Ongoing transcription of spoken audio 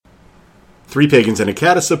Three Pagans and a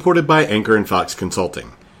Cat is supported by Anchor and Fox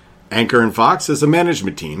Consulting. Anchor and Fox is a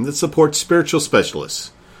management team that supports spiritual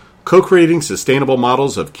specialists, co-creating sustainable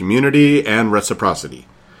models of community and reciprocity,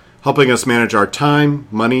 helping us manage our time,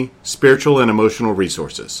 money, spiritual, and emotional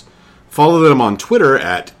resources. Follow them on Twitter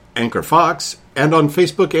at Anchor Fox and on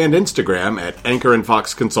Facebook and Instagram at Anchor and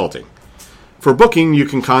Fox Consulting. For booking, you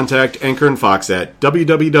can contact Anchor and Fox at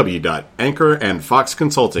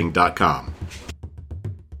www.anchorandfoxconsulting.com.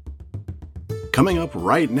 Coming up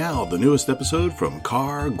right now, the newest episode from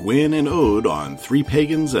Carr, Gwyn, and Ode on Three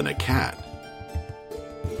Pagans and a Cat.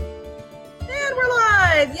 And we're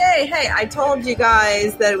live! Yay! Hey, I told you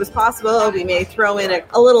guys that it was possible. We may throw in a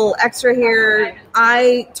little extra here.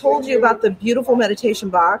 I told you about the beautiful meditation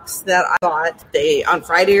box that I bought on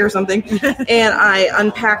Friday or something, and I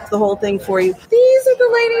unpacked the whole thing for you. These are the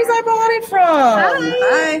ladies I bought it from.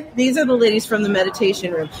 Hi. These are the ladies from the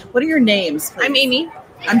meditation room. What are your names, please? I'm Amy.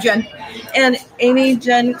 I'm Jen. And Amy,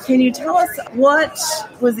 Jen, can you tell us what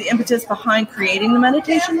was the impetus behind creating the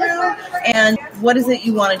meditation room, and what is it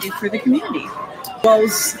you want to do for the community? Well,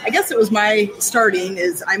 I guess it was my starting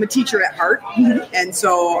is I'm a teacher at heart, and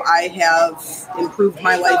so I have improved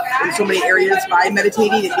my life in so many areas by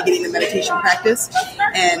meditating and beginning the meditation practice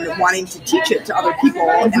and wanting to teach it to other people.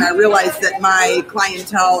 And I realized that my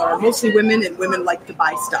clientele are mostly women, and women like to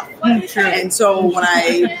buy stuff. Sure. And so when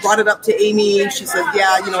I brought it up to Amy, she said,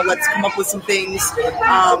 yeah, let's come up with some things.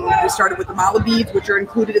 We started with the mala beads, which are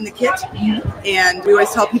included in the kit. And we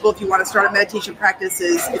always tell people if you want to start a meditation practice,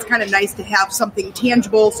 it's kind of nice to have something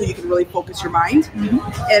tangible so you can really focus your mind.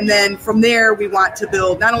 And then from there, we want to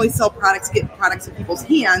build, not only sell products, get products in people's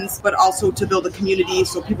hands, but also to build a community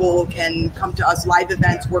so people can come to us, live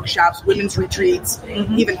events, workshops, women's retreats,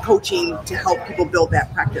 even coaching to help people build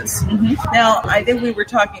that practice. Now, I think we were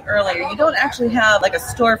talking earlier, you don't actually have like a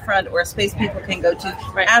storefront or a space people can go to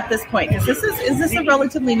at this point. Is this a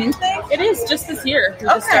relatively new thing? It is, just this year we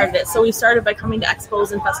just started it. So we started by coming to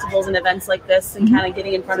expos and festivals and events like this and kind of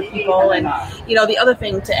getting in front of people. And, the other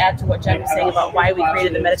thing to add to what Jen was saying about why we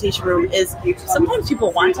created the meditation room is sometimes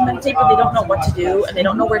people want to meditate, but they don't know what to do and they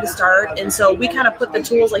don't know where to start. And so we kind of put the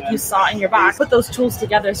tools like you saw in your box, put those tools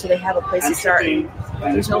together so they have a place to start.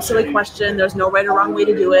 There's no silly question. There's no right or wrong way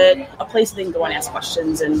to do it. A place they can go and ask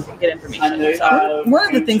questions and get information. So one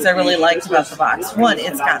of the things I really liked about the box, one,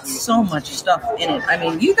 it's got so much stuff in it. I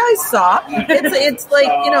mean, you guys saw, it's like,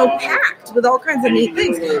 packed with all kinds of neat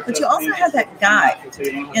things. But you also had that guide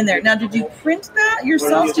in there. Now, did you print that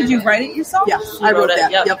yourself? Did you write it yourself? Yes, I wrote that.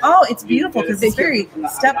 Yep. Oh, it's beautiful because it's very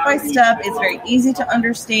step-by-step. It's very easy to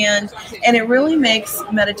understand. And it really makes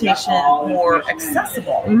meditation more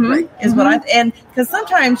accessible, is what and because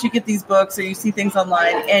sometimes you get these books or you see things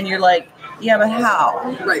online and you're like, yeah, but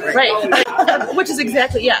how? Right. Which is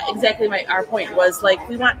exactly our point was like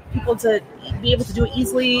we want people to be able to do it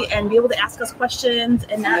easily and be able to ask us questions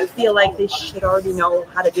and not feel like they should already know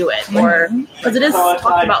how to do it, or because it is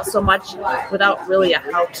talked about so much without really a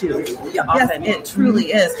how-to. Yes, it truly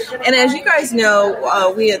is. And as you guys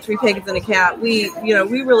know, we at Three Pagans and a Cat, we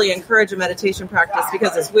really encourage a meditation practice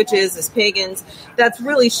because as witches, as pagans, that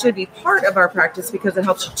really should be part of our practice because it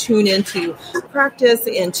helps you tune into practice,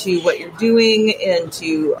 into what you're doing,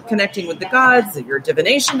 into connecting with the gods, your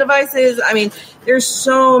divination devices. I mean, there's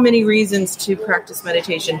so many reasons to practice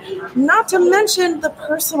meditation, not to mention the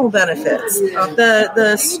personal benefits,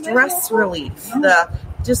 the stress relief,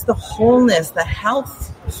 just the wholeness, the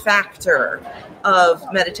health factor of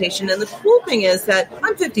meditation. And the cool thing is that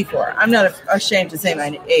I'm 54. I'm not ashamed to say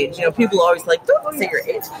my age. People always like, don't say your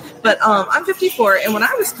age. But I'm 54, and when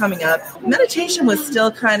I was coming up, meditation was still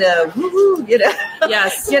kind of woo-hoo,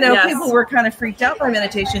 Yes. Yes. People were kind of freaked out by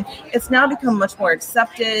meditation. It's now become much more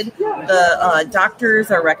accepted. The doctors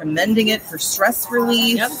are recommending it for stress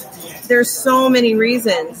relief. Yep. There's so many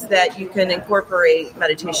reasons that you can incorporate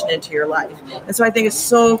meditation into your life. And so I think it's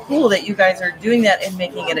so cool that you guys are doing that and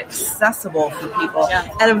making it accessible for people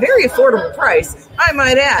at a very affordable price, I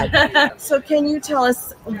might add. So can you tell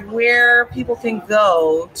us where people can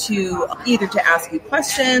go to either to ask you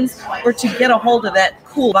questions or to get a hold of that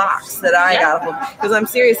cool box that I got a hold of? Because I'm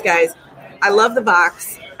serious, guys. I love the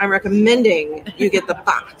box. I'm recommending you get the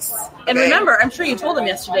box. And remember, I'm sure you told them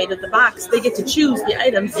yesterday that the box, they get to choose the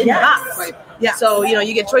items in the box. Right. Yeah. So,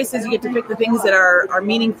 you get choices, you get to pick the things that are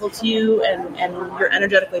meaningful to you and you're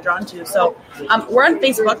energetically drawn to. So we're on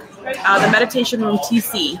Facebook, the Meditation Room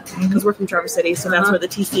TC, because we're from Traverse City, so that's where the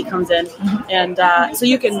TC comes in. And so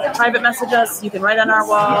you can private message us, you can write on our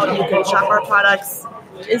wall, you can shop our products.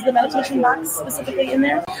 is the meditation box specifically in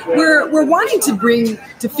there? We're wanting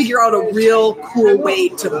to figure out a real cool way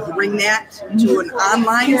to bring that to an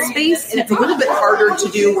online space, and it's a little bit harder to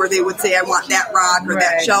do where they would say, I want that rock or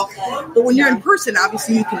that shelf. But when you're in person,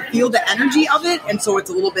 obviously you can feel the energy of it, and so it's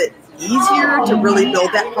a little bit easier to really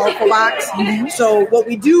build that powerful box. So what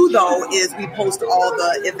we do, though, is we post all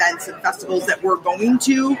the events and festivals that we're going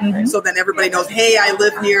to, so then everybody knows, hey, I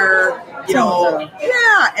live near,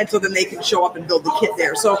 and so then they can show up and build the kit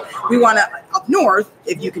there. So we want to, up north,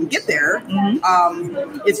 if you can get there,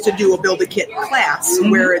 is to do a build a kit class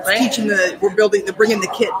where it's teaching bringing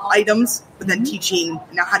the kit items, but then teaching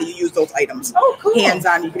now how do you use those items. Oh, cool.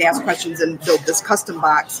 Hands-on, you can ask questions and build this custom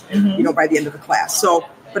box, by the end of the class. So,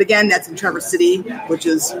 but again, that's in Traverse City, which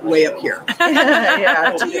is way up here.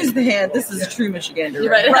 To use the hand, this is a true Michigander.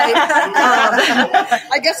 Right.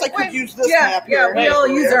 I guess I could use this map here. We all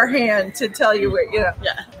use our hand to tell you where,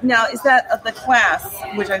 Now, is that the class,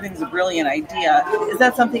 which I think is a brilliant idea, is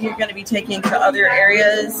that something you're going to be taking to other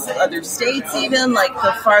areas, other states even? Like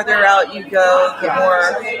the farther out you go, the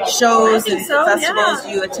more shows and festivals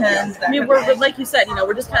you attend? I mean, we're like you said,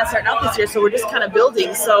 we're just kind of starting out this year, so we're just kind of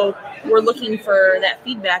building. So we're looking for that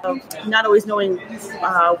feedback of not always knowing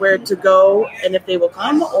where to go and if they will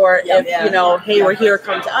come or if, hey, we're here,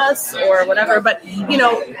 come to us or whatever. But,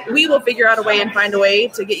 we will figure out a way and find a way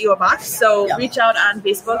to get you a box. So reach out on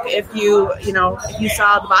Facebook if you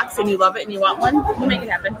saw the box and you love it and you want one, we'll make it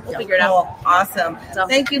happen. We'll figure it out. Awesome. So,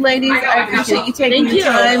 thank you, ladies. I appreciate you taking the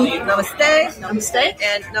time. Namaste. Namaste.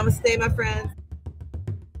 And namaste, my friends.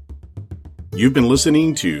 You've been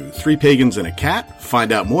listening to Three Pagans and a Cat.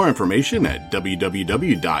 Find out more information at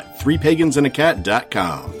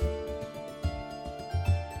www.threepagansandacat.com.